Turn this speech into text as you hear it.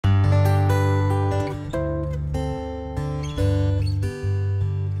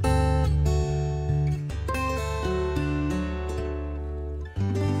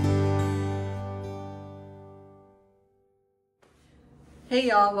Hey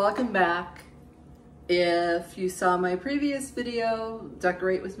y'all, welcome back. If you saw my previous video,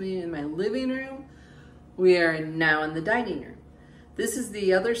 Decorate With Me in my living room, we are now in the dining room. This is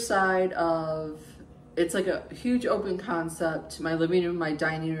the other side of, it's like a huge open concept. My living room, my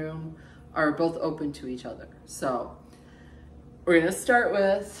dining room are both open to each other. So we're gonna start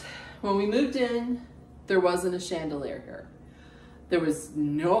with, when we moved in, there wasn't a chandelier here. There was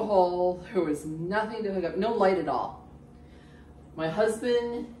no hole, there was nothing to hook up, no light at all. My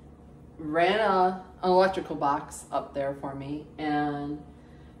husband ran an electrical box up there for me and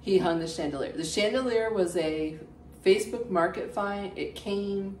he hung the chandelier. The chandelier was a Facebook Market find. It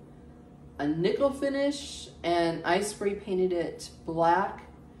came a nickel finish and I spray painted it black.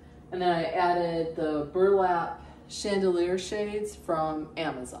 And then I added the burlap chandelier shades from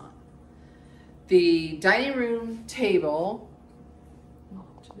Amazon. The dining room table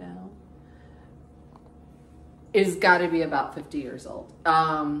is got to be about 50 years old.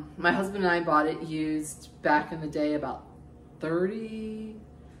 My husband and I bought it used back in the day about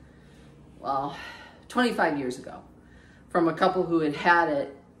 25 years ago from a couple who had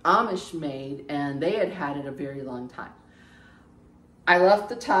it Amish made, and they had it a very long time. I left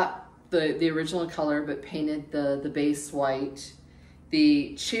the top the original color but painted the base white.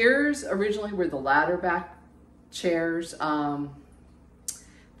 The chairs originally were the ladder back chairs.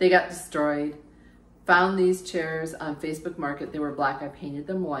 They got destroyed. Found these chairs on Facebook Market. They were black. I painted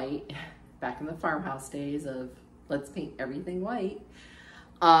them white back in the farmhouse days of let's paint everything white.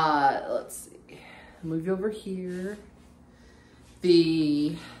 Let's see. Move over here.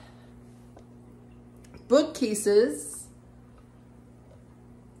 The bookcases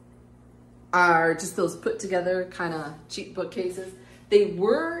are just those put together kind of cheap bookcases. They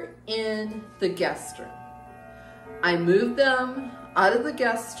were in the guest room. I moved them out of the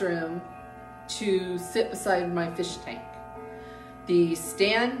guest room to sit beside my fish tank. The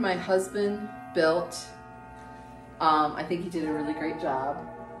stand my husband built, I think he did a really great job.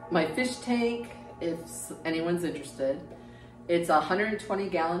 My fish tank, if anyone's interested, it's a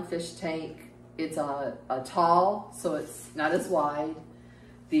 120-gallon fish tank. It's a tall, so it's not as wide.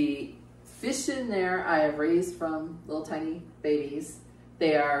 The fish in there I have raised from little tiny babies.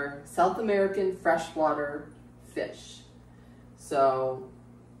 They are South American freshwater fish. So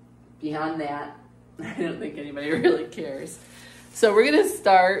beyond that, I don't think anybody really cares. So we're gonna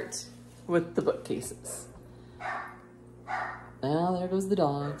start with the bookcases. Now there goes the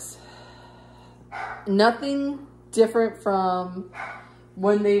dogs. Nothing different from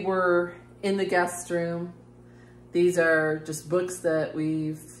when they were in the guest room. These are just books that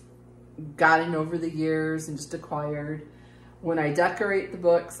we've gotten over the years and just acquired. When I decorate the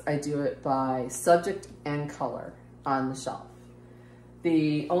books, I do it by subject and color on the shelf.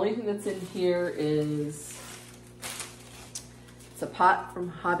 The only thing that's in here is, it's a pot from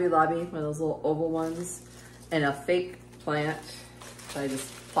Hobby Lobby, one of those little oval ones, and a fake plant that I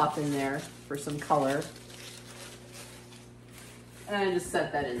just plop in there for some color. And I just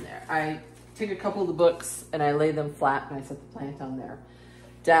set that in there. I take a couple of the books and I lay them flat and I set the plant on there.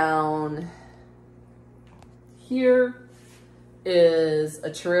 Down here is a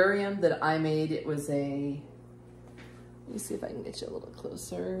terrarium that I made. It was a, let me see if I can get you a little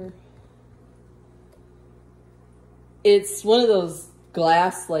closer. It's one of those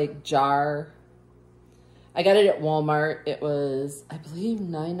glass like jar. I got it at Walmart. It was, I believe,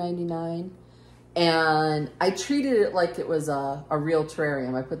 $9.99. And I treated it like it was a real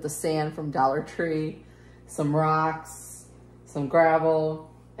terrarium. I put the sand from Dollar Tree, some rocks, some gravel,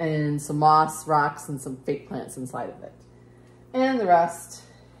 and some moss rocks and some fake plants inside of it. And the rest,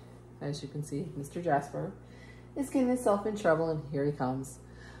 as you can see, Mr. Jasper is getting himself in trouble, and here he comes.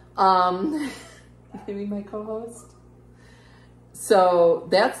 Maybe my co-host. So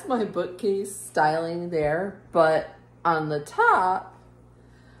that's my bookcase styling there, but on the top,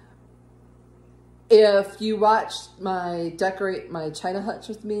 if you watched my Decorate My China Hutch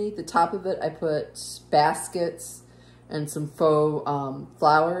with me, the top of it I put baskets and some faux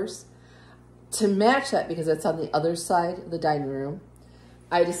flowers. To match that, because that's on the other side of the dining room,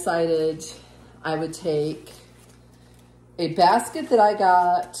 I decided I would take a basket that I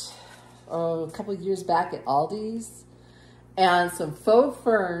got a couple of years back at Aldi's and some faux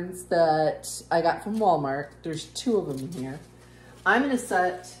ferns that I got from Walmart. There's 2 of them in here. I'm gonna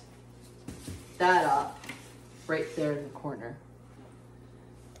set that up right there in the corner.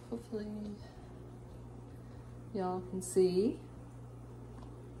 Hopefully y'all can see.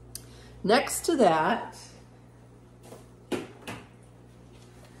 Next to that,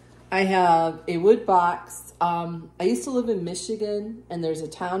 I have a wood box. I used to live in Michigan, and there's a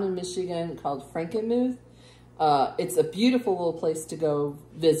town in Michigan called Frankenmuth. It's a beautiful little place to go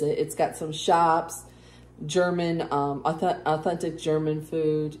visit. It's got some shops, German, authentic German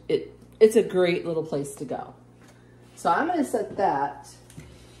food. It's a great little place to go. So I'm going to set that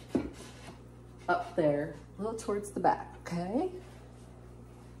up there, a little towards the back, okay?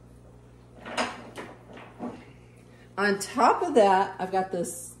 On top of that, I've got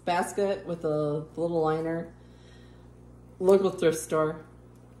this basket with a little liner, local thrift store.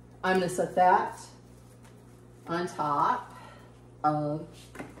 I'm going to set that on top of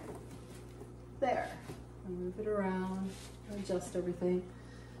there. I'll move it around, adjust everything.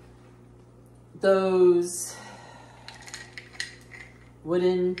 Those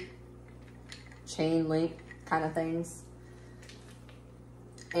wooden chain link kind of things.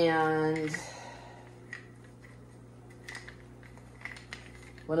 And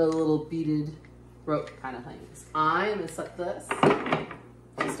one of the little beaded rope kind of things. I'm going to set this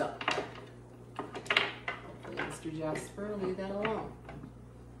just up. Hopefully Mr. Jasper will leave that alone.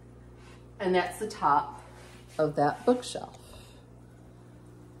 And that's the top of that bookshelf.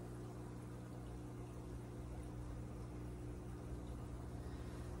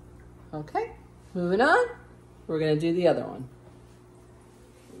 Okay, moving on. We're going to do the other one.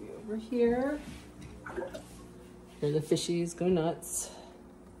 Over here. Here the fishies go nuts.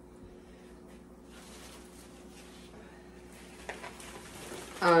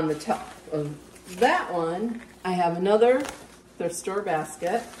 On the top of that one, I have another thrift store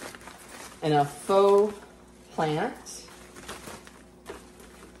basket and a faux plant.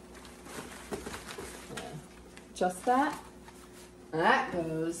 Just that. And that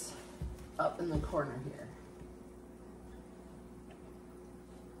goes up in the corner here.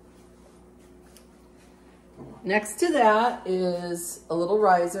 Next to that is a little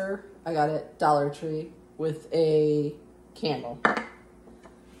riser. I got it Dollar Tree with a candle.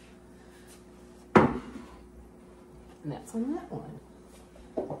 And that's on that one.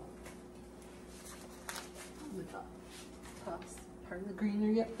 Toss part of the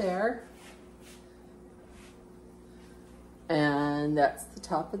greenery up there. And that's the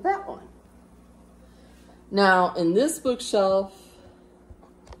top of that one. Now, in this bookshelf,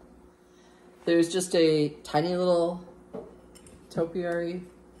 there's just a tiny little topiary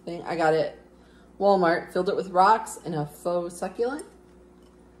thing. I got it Walmart, filled it with rocks and a faux succulent.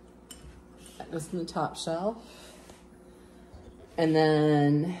 That goes in the top shelf. And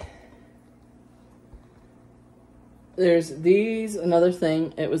then there's these, another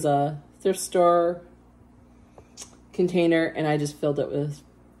thing. It was a thrift store container and I just filled it with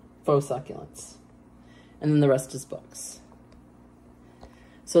faux succulents. And then the rest is books.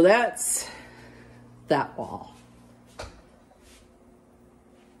 So that's that wall.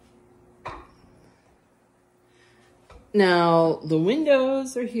 Now the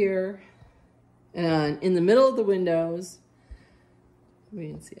windows are here, and in the middle of the windows, we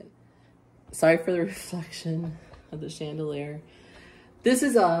didn't see it. Sorry for the reflection of the chandelier. This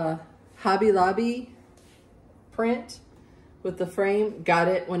is a Hobby Lobby print with the frame. Got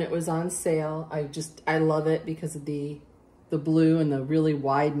it when it was on sale. I love it because of the blue and the really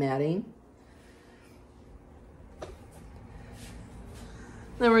wide matting.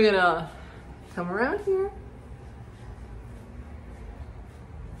 Then we're gonna come around here.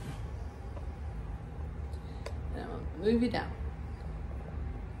 And I'll move you down.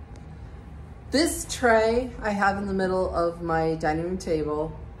 This tray I have in the middle of my dining room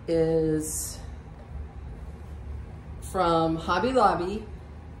table is from Hobby Lobby.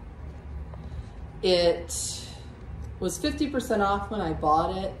 It was 50% off when I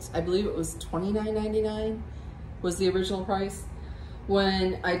bought it. I believe it was $29.99 was the original price.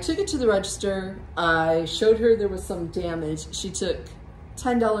 When I took it to the register, I showed her there was some damage. She took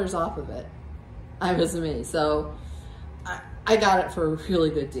 $10 off of it. I was amazed. So I got it for a really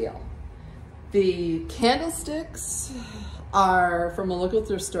good deal. The candlesticks are from a local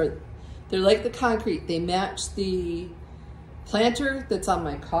thrift store. They're like the concrete. They match the planter that's on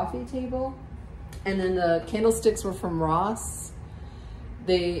my coffee table. And then the candlesticks were from Ross.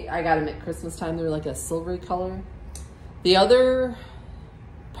 I got them at Christmas time. They were like a silvery color. The other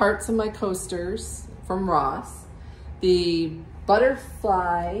parts of my coasters from Ross. The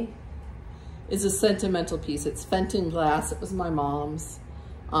butterfly is a sentimental piece. It's Fenton glass. It was my mom's.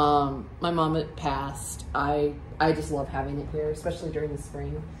 My mom had passed. I just love having it here, especially during the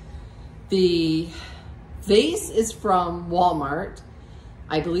spring. The vase is from Walmart.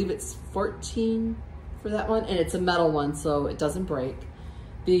 I believe it's $14 for that one, and it's a metal one, so it doesn't break.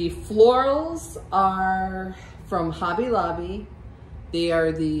 The florals are from Hobby Lobby. They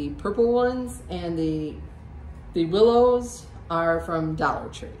are the purple ones, and the willows are from Dollar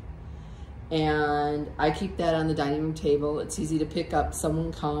Tree. and I keep that on the dining room table. It's easy to pick up,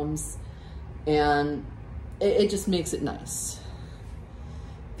 someone comes, and it just makes it nice.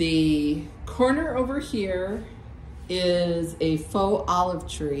 The corner over here is a faux olive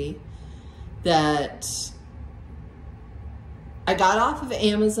tree that I got off of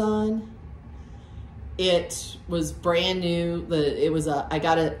Amazon. It was brand new. It was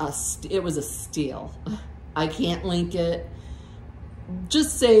a steal. I can't link it.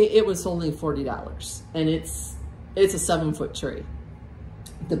 Just say it was only $40, and it's a 7-foot tree.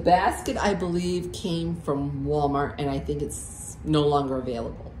 The basket, I believe, came from Walmart, and I think it's no longer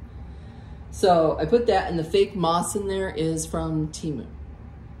available. So I put that, and the fake moss in there is from Temu.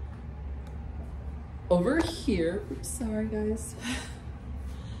 Over here, oops, sorry guys.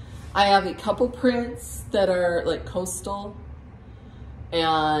 I have a couple prints that are like coastal,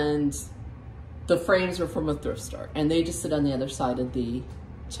 and the frames are from a thrift store, and they just sit on the other side of the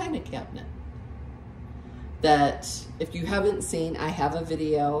china cabinet. That, if you haven't seen, I have a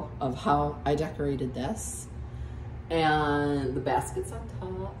video of how I decorated this, and the baskets on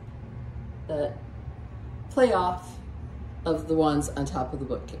top that play off of the ones on top of the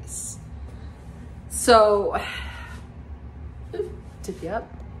bookcase. So, tip you up.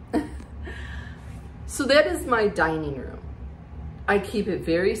 So that is my dining room. I keep it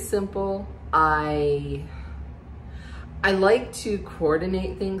very simple. I like to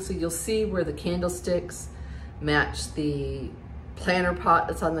coordinate things, so you'll see where the candlesticks match the planter pot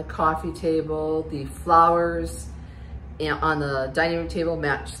that's on the coffee table, the flowers on the dining room table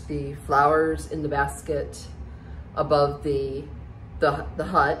match the flowers in the basket above the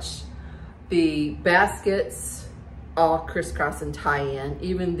hutch. The baskets all crisscross and tie in.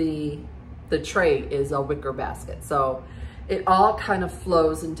 Even the tray is a wicker basket. So it all kind of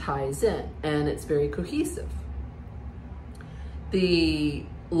flows and ties in, and it's very cohesive. The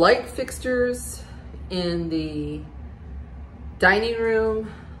light fixtures in the dining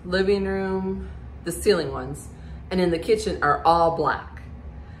room, living room, the ceiling ones, and in the kitchen are all black.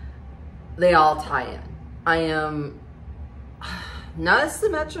 They all tie in. I am not a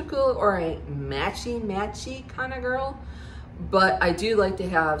symmetrical or a matchy kind of girl, but I do like to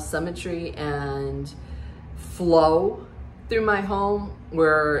have symmetry and flow through my home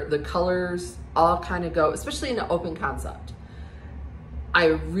where the colors all kind of go, especially in an open concept. I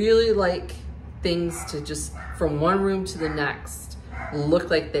really like things to just, from one room to the next, look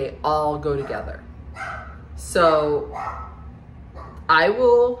like they all go together. So I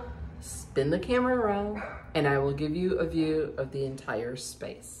will spin the camera around and I will give you a view of the entire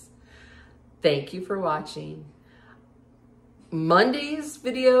space. Thank you for watching. Monday's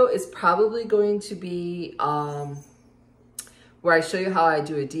video is probably going to be where I show you how I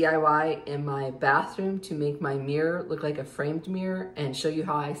do a DIY in my bathroom to make my mirror look like a framed mirror and show you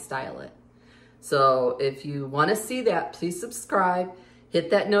how I style it. So if you want to see that, please subscribe, hit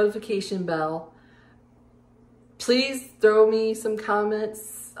that notification bell. Please throw me some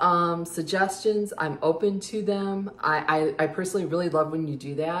comments, suggestions. I'm open to them. I personally really love when you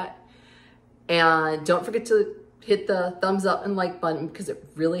do that. And don't forget to hit the thumbs up and like button because it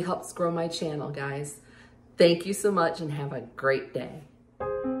really helps grow my channel, guys. Thank you so much and have a great day.